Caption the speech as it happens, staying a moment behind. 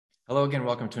Hello again.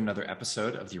 Welcome to another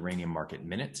episode of the Uranium Market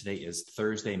Minute. Today is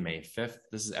Thursday, May 5th.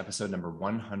 This is episode number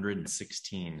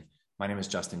 116. My name is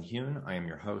Justin Hune. I am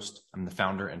your host. I'm the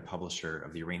founder and publisher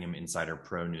of the Uranium Insider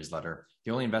Pro newsletter,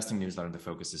 the only investing newsletter that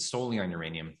focuses solely on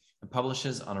uranium and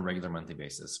publishes on a regular monthly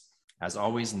basis. As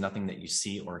always, nothing that you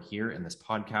see or hear in this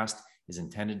podcast is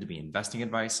intended to be investing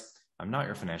advice. I'm not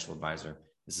your financial advisor.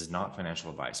 This is not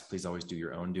financial advice. Please always do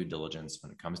your own due diligence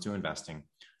when it comes to investing.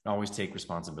 And always take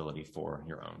responsibility for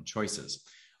your own choices.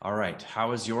 All right, how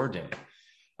was your day?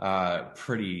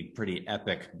 Pretty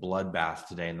epic bloodbath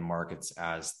today in the markets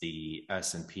as the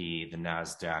S&P, the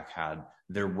NASDAQ had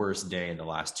their worst day in the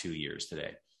last 2 years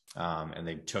today. And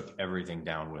they took everything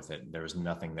down with it. There was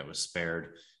nothing that was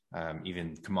spared.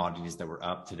 Even commodities that were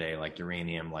up today, like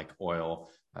uranium, like oil,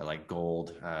 like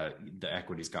gold, the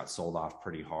equities got sold off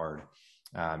pretty hard.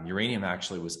 Uranium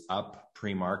actually was up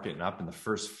pre-market and up in the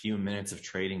first few minutes of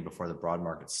trading before the broad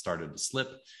market started to slip.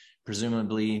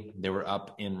 Presumably, they were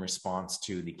up in response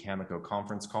to the Cameco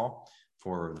conference call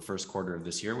for the first quarter of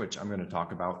this year, which I'm going to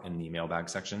talk about in the mailbag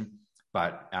section.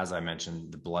 But as I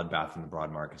mentioned, the bloodbath in the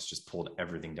broad markets just pulled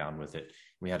everything down with it.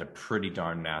 We had a pretty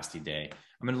darn nasty day.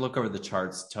 I'm going to look over the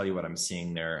charts, tell you what I'm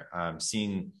seeing there.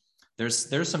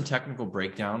 There's some technical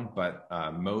breakdown, but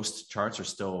most charts are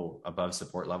still above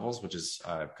support levels, which is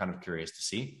kind of curious to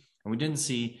see. And we didn't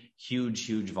see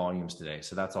huge volumes today,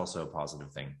 so that's also a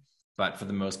positive thing. But for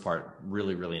the most part,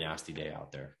 really nasty day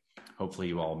out there. Hopefully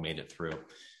you all made it through.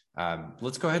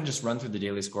 Let's go ahead and just run through the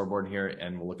daily scoreboard here,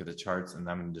 and we'll look at the charts, and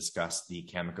then I'm going to discuss the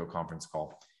Cameco conference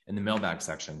call in the mailbag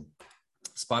section.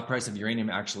 Spot price of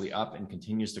uranium actually up and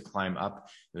continues to climb up.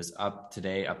 It was up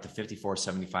today, up to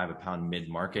 $54.75 a pound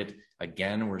mid-market.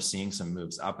 Again, we're seeing some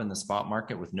moves up in the spot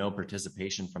market with no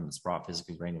participation from the Sprott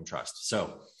Physical Uranium Trust.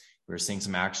 So we're seeing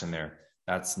some action there.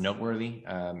 That's noteworthy.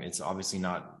 It's obviously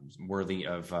not worthy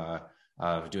of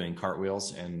doing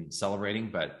cartwheels and celebrating,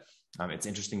 but it's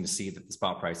interesting to see that the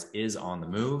spot price is on the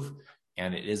move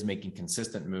and it is making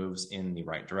consistent moves in the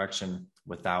right direction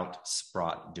without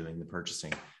Sprott doing the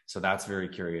purchasing. So that's very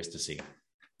curious to see.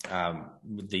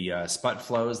 The spot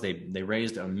flows, they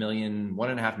raised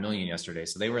 1.5 million yesterday.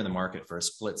 So they were in the market for a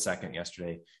split second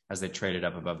yesterday as they traded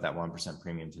up above that 1%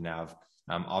 premium to NAV.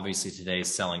 Obviously today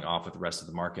selling off with the rest of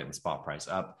the market and spot price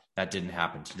up. That didn't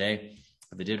happen today,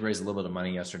 but they did raise a little bit of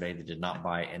money yesterday. They did not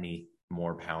buy any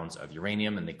more pounds of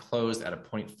uranium, and they closed at a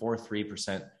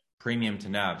 0.43% premium to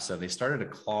NAV. So they started to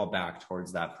claw back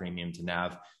towards that premium to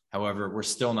NAV. However, we're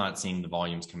still not seeing the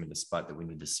volumes come into spot that we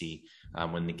need to see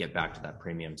when they get back to that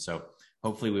premium. So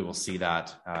hopefully we will see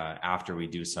that after we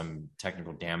do some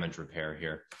technical damage repair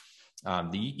here.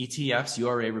 The ETFs,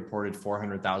 URA reported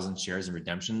 400,000 shares in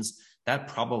redemptions. That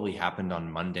probably happened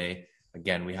on Monday.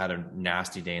 Again, we had a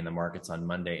nasty day in the markets on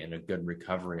Monday and a good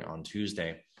recovery on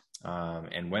Tuesday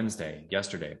and Wednesday,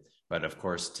 yesterday. But of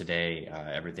course, today,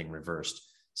 everything reversed.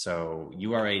 So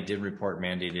URA did report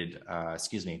mandated,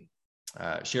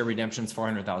 share redemptions,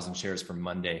 400,000 shares for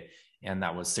Monday. And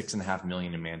that was 6.5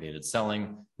 million in mandated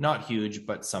selling. Not huge,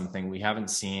 but something. We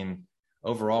haven't seen a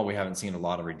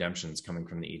lot of redemptions coming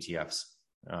from the ETFs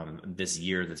this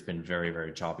year. That's been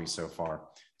very choppy so far.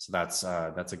 So that's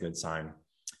a good sign.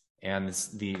 And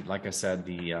like I said,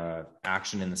 the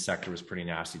action in the sector was pretty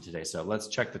nasty today. So let's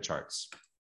check the charts.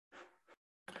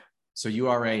 So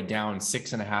URA down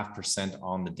 6.5%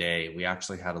 on the day. We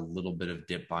actually had a little bit of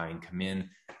dip buying come in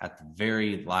at the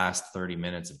very last 30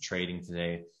 minutes of trading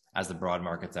today, as the broad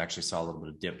markets actually saw a little bit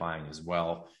of dip buying as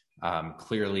well.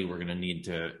 Clearly, we're going to need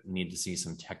to see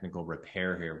some technical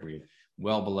repair here. We're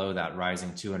well below that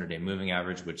rising 200-day moving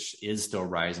average, which is still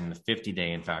rising. The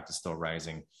 50-day, in fact, is still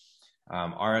rising.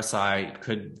 RSI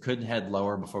could head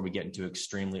lower before we get into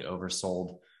extremely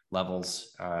oversold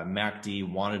levels.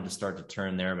 MACD wanted to start to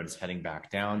turn there, but it's heading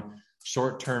back down.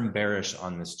 Short-term bearish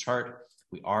on this chart.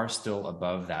 We are still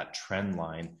above that trend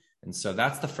line. And so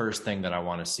that's the first thing that I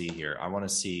want to see here. I want to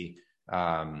see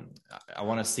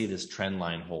this trend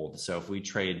line hold. So if we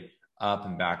trade up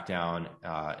and back down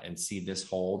and see this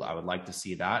hold, I would like to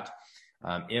see that.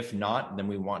 If not, then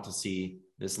we want to see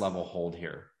this level hold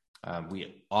here.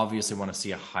 We obviously want to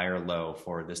see a higher low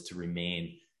for this to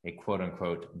remain a quote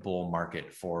unquote bull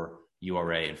market for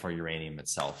URA and for uranium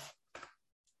itself.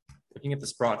 Looking at the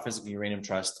Sprott Physical Uranium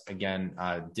Trust, again,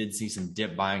 did see some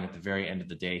dip buying at the very end of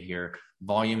the day here.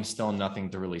 Volume still nothing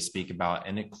to really speak about,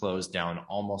 and it closed down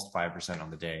almost 5%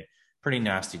 on the day. Pretty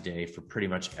nasty day for pretty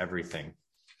much everything.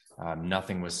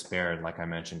 Nothing was spared, like I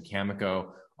mentioned.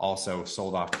 Cameco also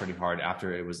sold off pretty hard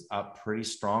after it was up pretty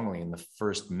strongly in the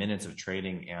first minutes of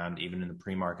trading and even in the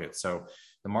pre-market. So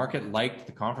the market liked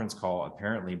the conference call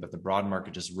apparently, but the broad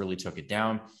market just really took it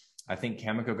down. I think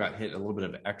Cameco got hit a little bit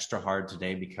of extra hard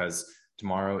today because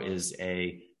tomorrow is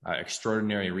a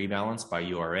extraordinary rebalance by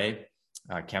URA.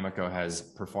 Cameco has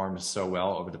performed so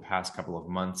well over the past couple of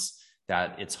months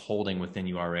that its holding within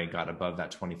URA got above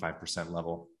that 25%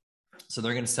 level. So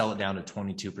they're going to sell it down to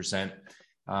 22%.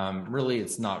 Really,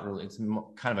 it's kind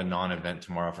of a non-event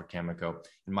tomorrow for Cameco.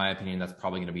 In my opinion, that's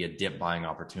probably going to be a dip buying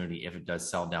opportunity if it does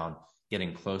sell down,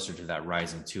 getting closer to that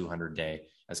rising 200-day,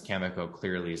 as Cameco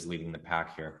clearly is leading the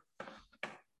pack here.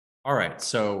 All right,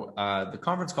 so the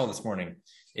conference call this morning,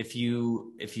 if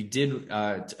you did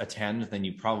attend, then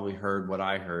you probably heard what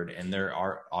I heard, and there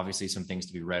are obviously some things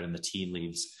to be read in the tea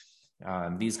leaves.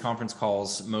 These conference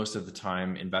calls, most of the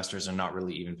time, investors are not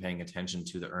really even paying attention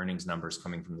to the earnings numbers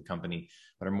coming from the company,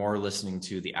 but are more listening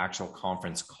to the actual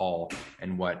conference call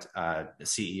and what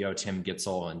CEO Tim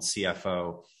Gitzel and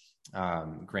CFO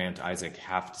Grant Isaac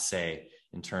have to say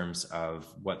in terms of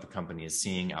what the company is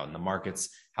seeing out in the markets,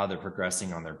 how they're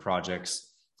progressing on their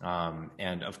projects.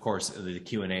 And of course, the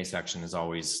Q&A section is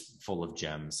always full of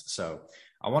gems. So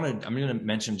I'm going to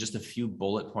mention just a few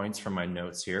bullet points from my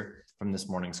notes here from this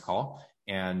morning's call.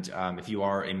 And if you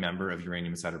are a member of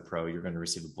Uranium Insider Pro, you're going to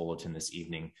receive a bulletin this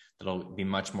evening that'll be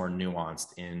much more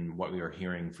nuanced in what we are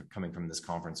hearing coming from this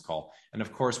conference call. And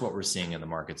of course, what we're seeing in the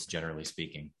markets, generally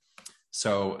speaking.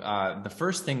 So the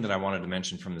first thing that I wanted to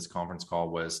mention from this conference call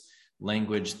was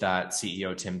language that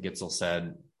CEO Tim Gitzel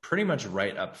said pretty much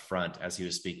right up front as he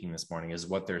was speaking this morning, is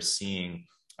what they're seeing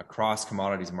across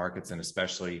commodities markets, and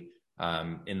especially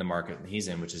in the market he's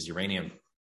in, which is uranium.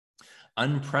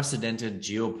 Unprecedented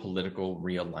geopolitical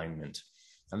realignment.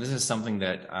 And this is something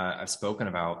that I've spoken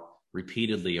about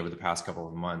repeatedly over the past couple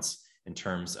of months in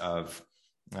terms of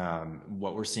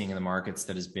what we're seeing in the markets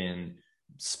that has been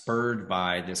spurred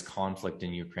by this conflict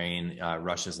in Ukraine,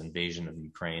 Russia's invasion of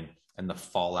Ukraine, and the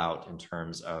fallout in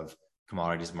terms of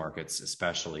commodities markets,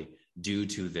 especially due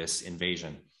to this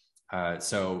invasion.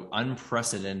 So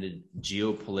unprecedented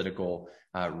geopolitical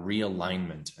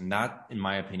realignment. And that, in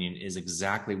my opinion, is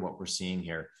exactly what we're seeing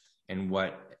here. And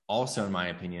what also, in my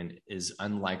opinion, is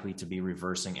unlikely to be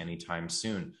reversing anytime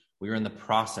soon. We are in the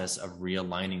process of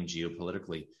realigning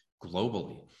geopolitically,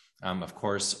 globally. Of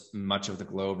course, much of the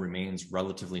globe remains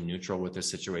relatively neutral with this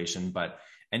situation, but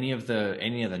any of the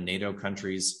NATO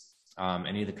countries,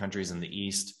 any of the countries in the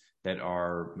East that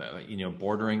are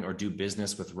bordering or do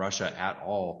business with Russia at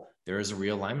all, there is a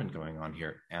realignment going on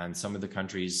here. And some of the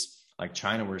countries like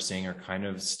China, we're seeing, are kind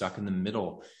of stuck in the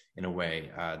middle in a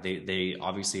way. They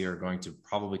obviously are going to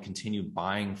probably continue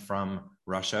buying from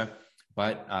Russia,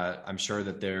 but I'm sure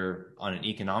that they're on an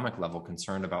economic level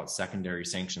concerned about secondary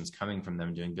sanctions coming from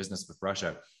them doing business with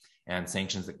Russia, and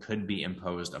sanctions that could be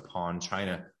imposed upon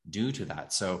China due to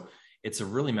that. So it's a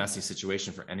really messy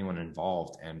situation for anyone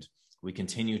involved. And we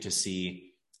continue to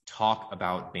see talk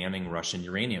about banning Russian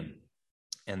uranium.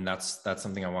 And that's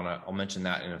something I'll mention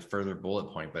that in a further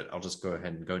bullet point, but I'll just go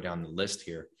ahead and go down the list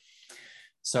here.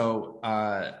 So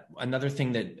another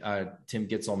thing that Tim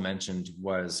Gitzel mentioned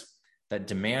was that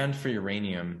demand for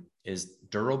uranium is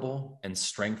durable and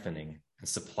strengthening, and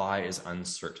supply is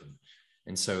uncertain.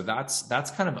 And so that's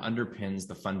kind of underpins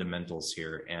the fundamentals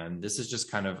here. And this is just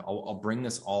kind of, I'll bring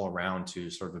this all around to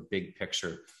sort of a big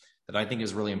picture that I think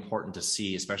is really important to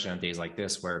see, especially on days like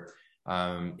this, where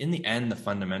in the end, the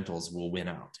fundamentals will win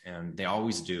out, and they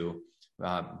always do.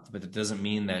 But it doesn't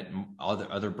mean that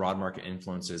other broad market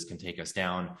influences can take us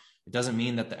down. It doesn't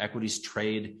mean that the equities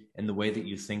trade in the way that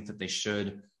you think that they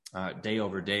should day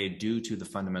over day due to the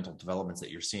fundamental developments that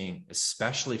you're seeing,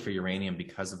 especially for uranium,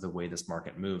 because of the way this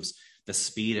market moves, the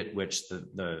speed at which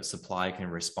the supply can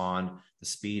respond, the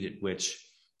speed at which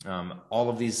all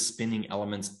of these spinning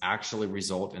elements actually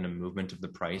result in a movement of the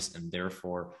price, and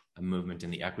therefore a movement in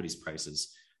the equities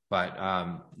prices. But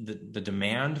the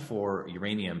demand for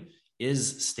uranium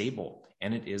is stable,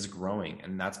 and it is growing.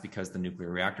 And that's because the nuclear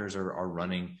reactors are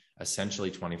running essentially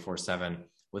 24/7,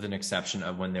 with an exception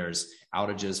of when there's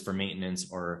outages for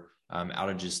maintenance or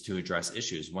outages to address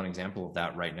issues. One example of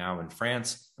that right now in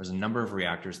France, there's a number of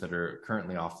reactors that are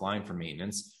currently offline for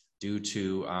maintenance due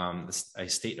to a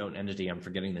state-owned entity, I'm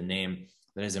forgetting the name,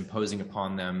 that is imposing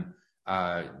upon them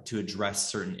to address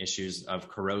certain issues of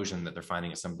corrosion that they're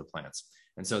finding at some of the plants.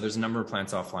 And so there's a number of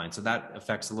plants offline. So that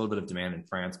affects a little bit of demand in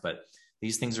France, but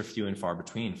these things are few and far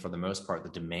between. For the most part, the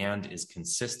demand is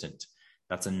consistent.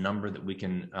 That's a number that we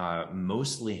can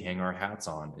mostly hang our hats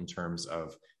on in terms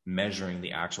of measuring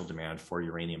the actual demand for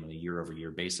uranium on a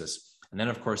year-over-year basis. And then,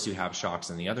 of course, you have shocks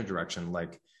in the other direction,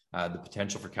 like the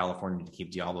potential for California to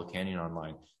keep Diablo Canyon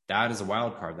online. That is a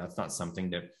wild card. That's not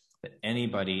something that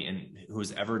anybody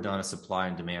who's ever done a supply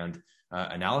and demand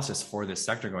analysis for this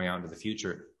sector going out into the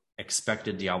future,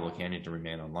 expected Diablo Canyon to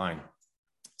remain online.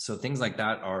 So things like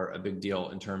that are a big deal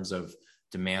in terms of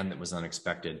demand that was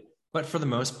unexpected. But for the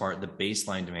most part, the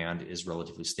baseline demand is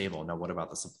relatively stable. Now, what about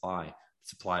the supply?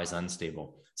 Supply is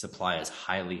unstable. Supply is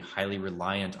highly, highly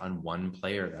reliant on one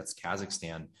player. That's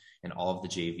Kazakhstan and all of the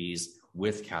JVs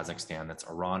with Kazakhstan. That's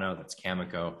Orano, that's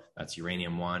Cameco, that's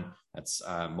Uranium One, that's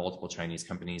multiple Chinese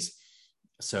companies.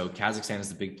 So Kazakhstan is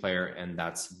the big player, and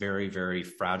that's very, very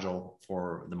fragile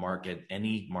for the market.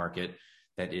 Any market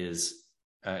that is,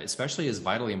 especially as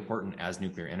vitally important as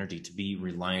nuclear energy, to be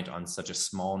reliant on such a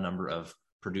small number of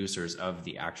producers of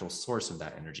the actual source of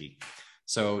that energy.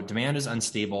 So demand is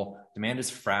unstable, demand is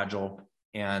fragile,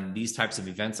 and these types of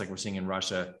events like we're seeing in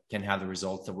Russia can have the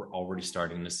results that we're already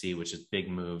starting to see, which is big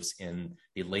moves in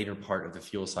the later part of the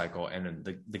fuel cycle. And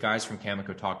the guys from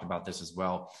Cameco talked about this as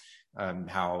well.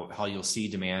 How you'll see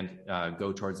demand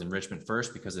go towards enrichment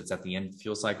first because it's at the end of the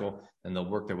fuel cycle, and they'll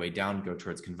work their way down, go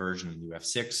towards conversion in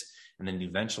UF6, and then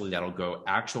eventually that'll go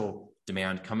actual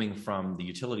demand coming from the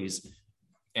utilities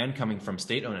and coming from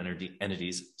state-owned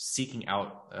entities seeking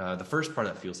out the first part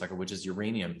of that fuel cycle, which is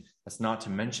uranium. That's not to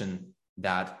mention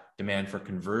that demand for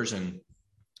conversion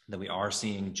that we are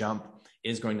seeing jump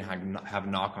is going to have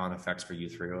knock-on effects for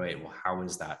U3O8. Well, how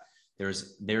is that?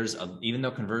 Even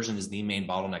though conversion is the main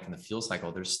bottleneck in the fuel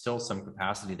cycle, there's still some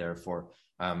capacity there for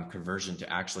conversion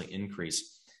to actually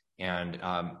increase. And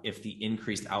if the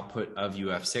increased output of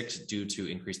UF6 due to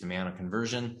increased demand on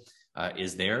conversion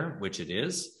is there, which it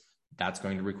is, that's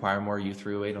going to require more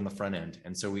U3O8 on the front end.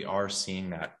 And so we are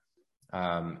seeing that.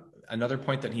 Another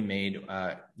point that he made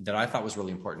that I thought was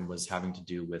really important was having to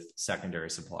do with secondary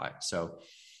supply. So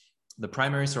the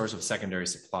primary source of secondary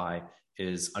supply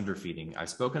is underfeeding. I've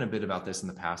spoken a bit about this in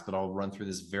the past, but I'll run through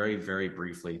this very, very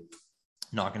briefly.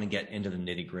 Not going to get into the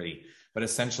nitty gritty, but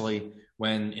essentially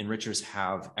when enrichers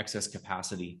have excess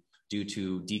capacity due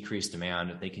to decreased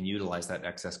demand, they can utilize that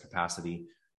excess capacity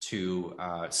to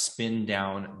spin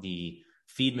down the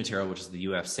feed material, which is the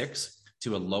UF6,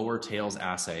 to a lower tails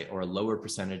assay or a lower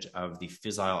percentage of the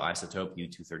fissile isotope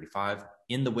U-235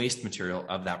 in the waste material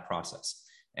of that process.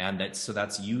 And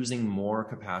that's using more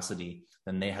capacity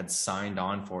than they had signed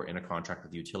on for in a contract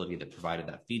with the utility that provided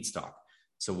that feedstock.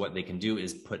 So what they can do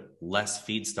is put less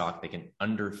feedstock, they can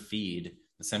underfeed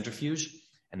the centrifuge,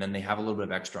 and then they have a little bit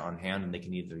of extra on hand, and they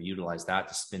can either utilize that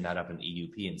to spin that up in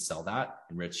EUP and sell that,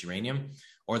 enriched uranium,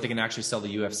 or they can actually sell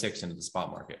the UF6 into the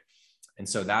spot market. And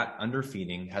so that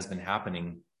underfeeding has been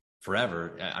happening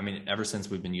forever. I mean, ever since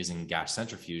we've been using gas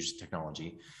centrifuge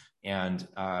technology and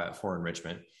for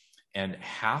enrichment. And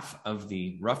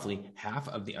roughly half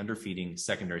of the underfeeding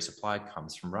secondary supply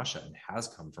comes from Russia and has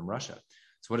come from Russia.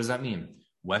 So what does that mean?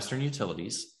 Western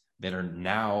utilities that are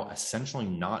now essentially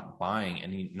not signing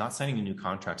any new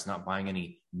contracts, not buying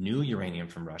any new uranium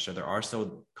from Russia. There are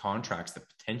still contracts that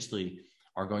potentially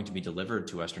are going to be delivered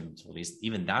to Western utilities.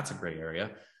 Even that's a gray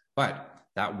area. But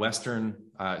that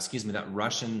that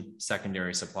Russian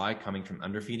secondary supply coming from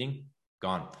underfeeding,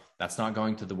 gone. That's not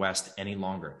going to the West any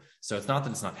longer. So it's not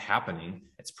that it's not happening.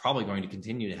 It's probably going to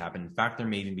continue to happen. In fact, there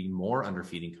may even be more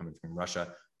underfeeding coming from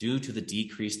Russia due to the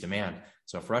decreased demand.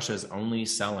 So if Russia is only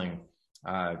selling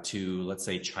to, let's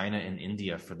say, China and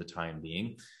India for the time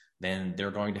being, then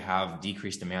they're going to have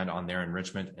decreased demand on their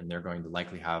enrichment, and they're going to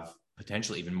likely have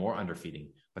potentially even more underfeeding.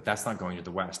 But that's not going to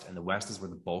the West. And the West is where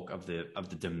the bulk of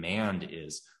the demand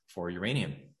is for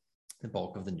uranium, the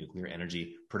bulk of the nuclear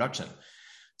energy production.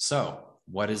 So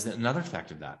what is another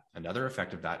effect of that? Another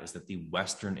effect of that is that the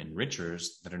Western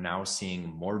enrichers that are now seeing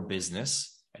more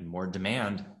business and more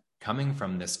demand coming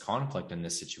from this conflict and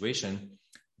this situation,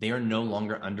 they are no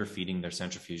longer underfeeding their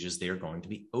centrifuges. They are going to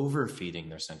be overfeeding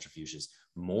their centrifuges.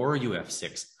 More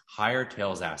UF6, higher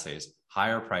tails assays,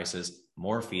 higher prices,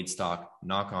 more feedstock,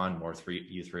 knock on more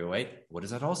U3O8. What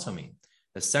does that also mean?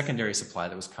 The secondary supply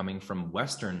that was coming from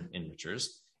Western enrichers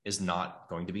is not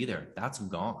going to be there. That's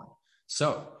gone.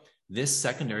 So this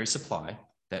secondary supply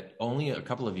that only a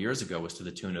couple of years ago was to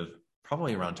the tune of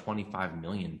probably around 25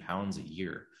 million pounds a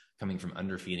year coming from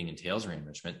underfeeding and tails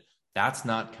re-enrichment, that's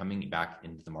not coming back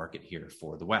into the market here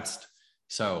for the West.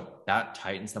 So that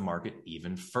tightens the market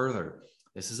even further.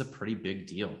 This is a pretty big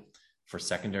deal for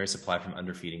secondary supply from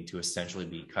underfeeding to essentially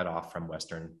be cut off from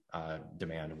Western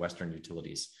demand, Western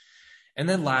utilities. And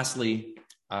then lastly,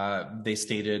 they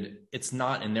stated it's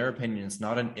not, in their opinion, it's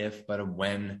not an if, but a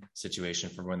when situation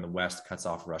for when the West cuts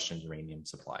off Russian uranium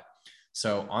supply.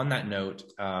 So on that note,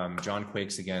 John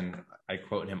Quakes, again, I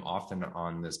quote him often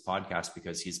on this podcast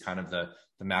because he's kind of the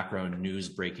macro news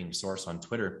breaking source on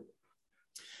Twitter.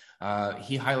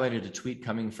 He highlighted a tweet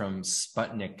coming from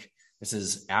Sputnik This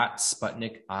is at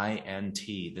Sputnik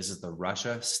INT. This is the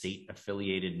Russia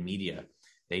state-affiliated media.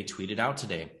 They tweeted out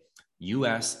today,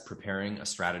 U.S. preparing a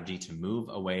strategy to move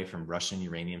away from Russian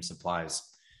uranium supplies.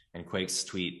 And Quake's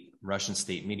tweet, Russian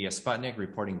state media Sputnik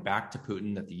reporting back to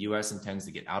Putin that the U.S. intends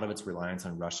to get out of its reliance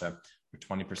on Russia for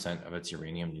 20% of its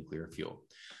uranium nuclear fuel.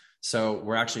 So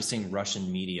we're actually seeing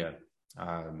Russian media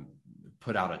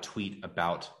put out a tweet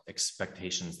about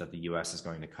expectations that the U.S. is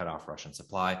going to cut off Russian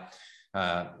supply,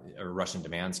 or Russian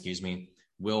demand, excuse me.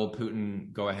 Will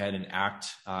Putin go ahead and act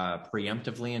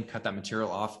preemptively and cut that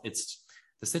material off?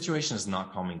 The situation is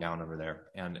not calming down over there.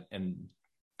 And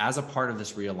as a part of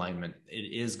this realignment,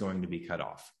 it is going to be cut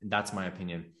off. That's my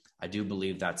opinion. I do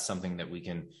believe that's something that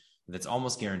that's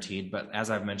almost guaranteed. But as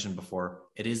I've mentioned before,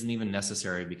 it isn't even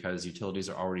necessary because utilities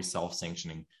are already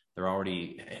self-sanctioning.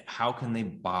 How can they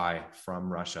buy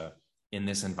from Russia in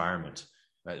this environment?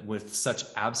 With such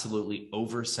absolutely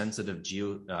oversensitive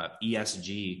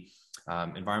ESG,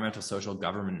 environmental social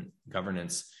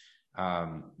governance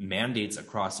mandates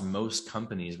across most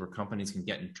companies, where companies can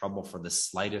get in trouble for the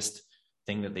slightest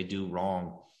thing that they do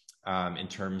wrong in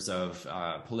terms of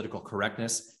political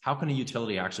correctness. How can a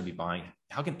utility actually be buying?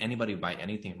 How can anybody buy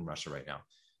anything from Russia right now?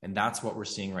 And that's what we're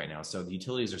seeing right now. So the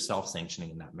utilities are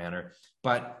self-sanctioning in that manner,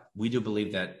 but we do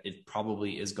believe that it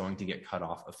probably is going to get cut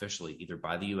off officially, either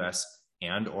by the US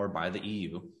and or by the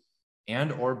EU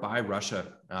and or by Russia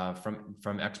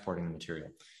from exporting the material.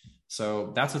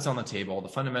 So that's what's on the table. The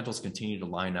fundamentals continue to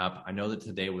line up. I know that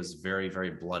today was very,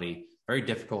 very bloody, very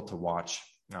difficult to watch,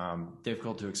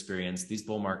 difficult to experience. These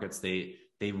bull markets, they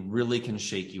really can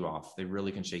shake you off. They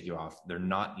really can shake you off. They're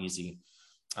not easy.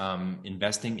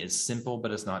 Investing is simple,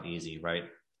 but it's not easy, right?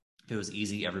 If it was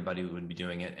easy, everybody would be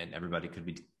doing it and everybody could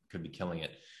be killing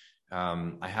it.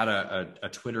 I had a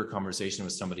Twitter conversation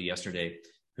with somebody yesterday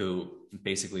who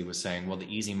basically was saying, well,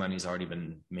 the easy money's already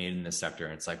been made in this sector.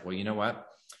 And it's like, well, you know what?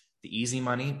 The easy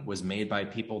money was made by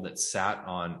people that sat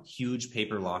on huge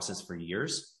paper losses for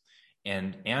years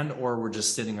and or were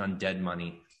just sitting on dead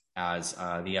money as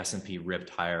the S&P ripped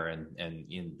higher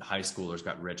and high schoolers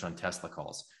got rich on Tesla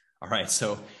calls. All right,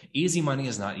 so easy money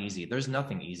is not easy. There's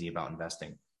nothing easy about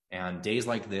investing. And days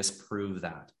like this prove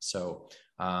that. So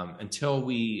until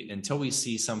we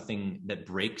see something that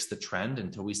breaks the trend,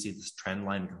 until we see this trend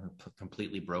line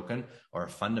completely broken or a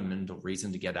fundamental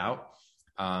reason to get out,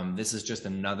 this is just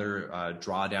another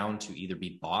drawdown to either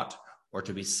be bought or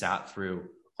to be sat through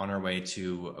on our way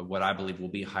to what I believe will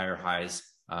be higher highs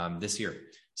this year.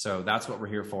 So that's what we're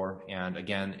here for. And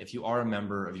again, if you are a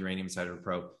member of Uranium Insider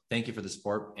Pro, thank you for the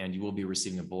support. And you will be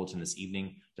receiving a bulletin this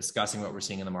evening discussing what we're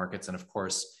seeing in the markets and, of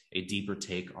course, a deeper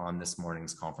take on this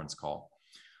morning's conference call.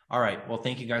 All right. Well,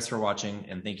 thank you guys for watching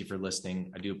and thank you for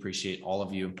listening. I do appreciate all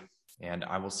of you. And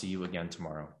I will see you again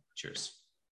tomorrow. Cheers.